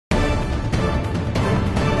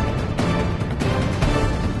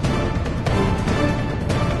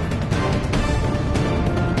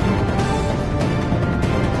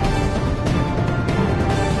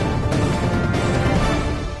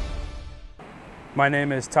My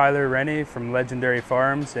name is Tyler Rennie from Legendairy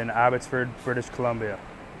Farms in Abbotsford, British Columbia.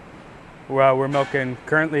 Well, we're milking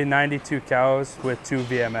currently 92 cows with 2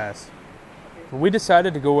 VMS. We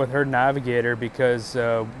decided to go with Herd Navigator because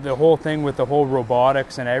the whole thing with the whole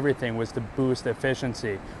robotics and everything was to boost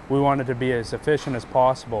efficiency. We wanted to be as efficient as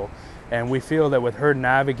possible, and we feel that with Herd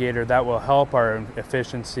Navigator that will help our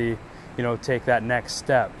efficiency, take that next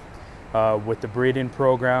step with the breeding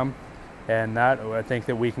program, and that I think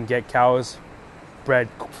that we can get cows bred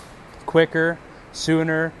quicker,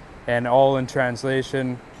 sooner, and all in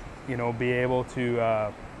translation, be able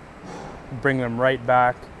to bring them right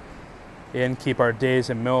back in, keep our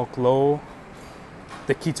days in milk low.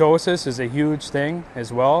 The ketosis is a huge thing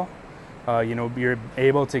as well. You're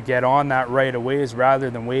able to get on that right away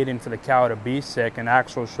rather than waiting for the cow to be sick and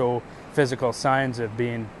actually show physical signs of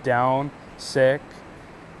being down, sick.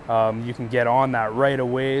 You can get on that right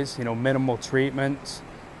away, minimal treatments,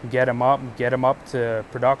 get them up to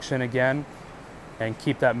production again, and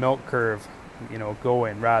keep that milk curve,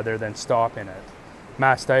 going rather than stopping it.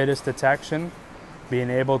 Mastitis detection, being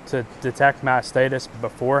able to detect mastitis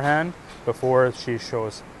beforehand, before she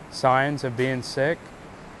shows signs of being sick.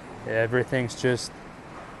 Everything's just,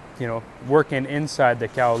 working inside the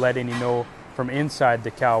cow, letting you know from inside the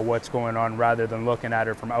cow what's going on rather than looking at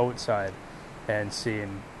her from outside and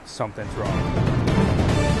seeing something's wrong.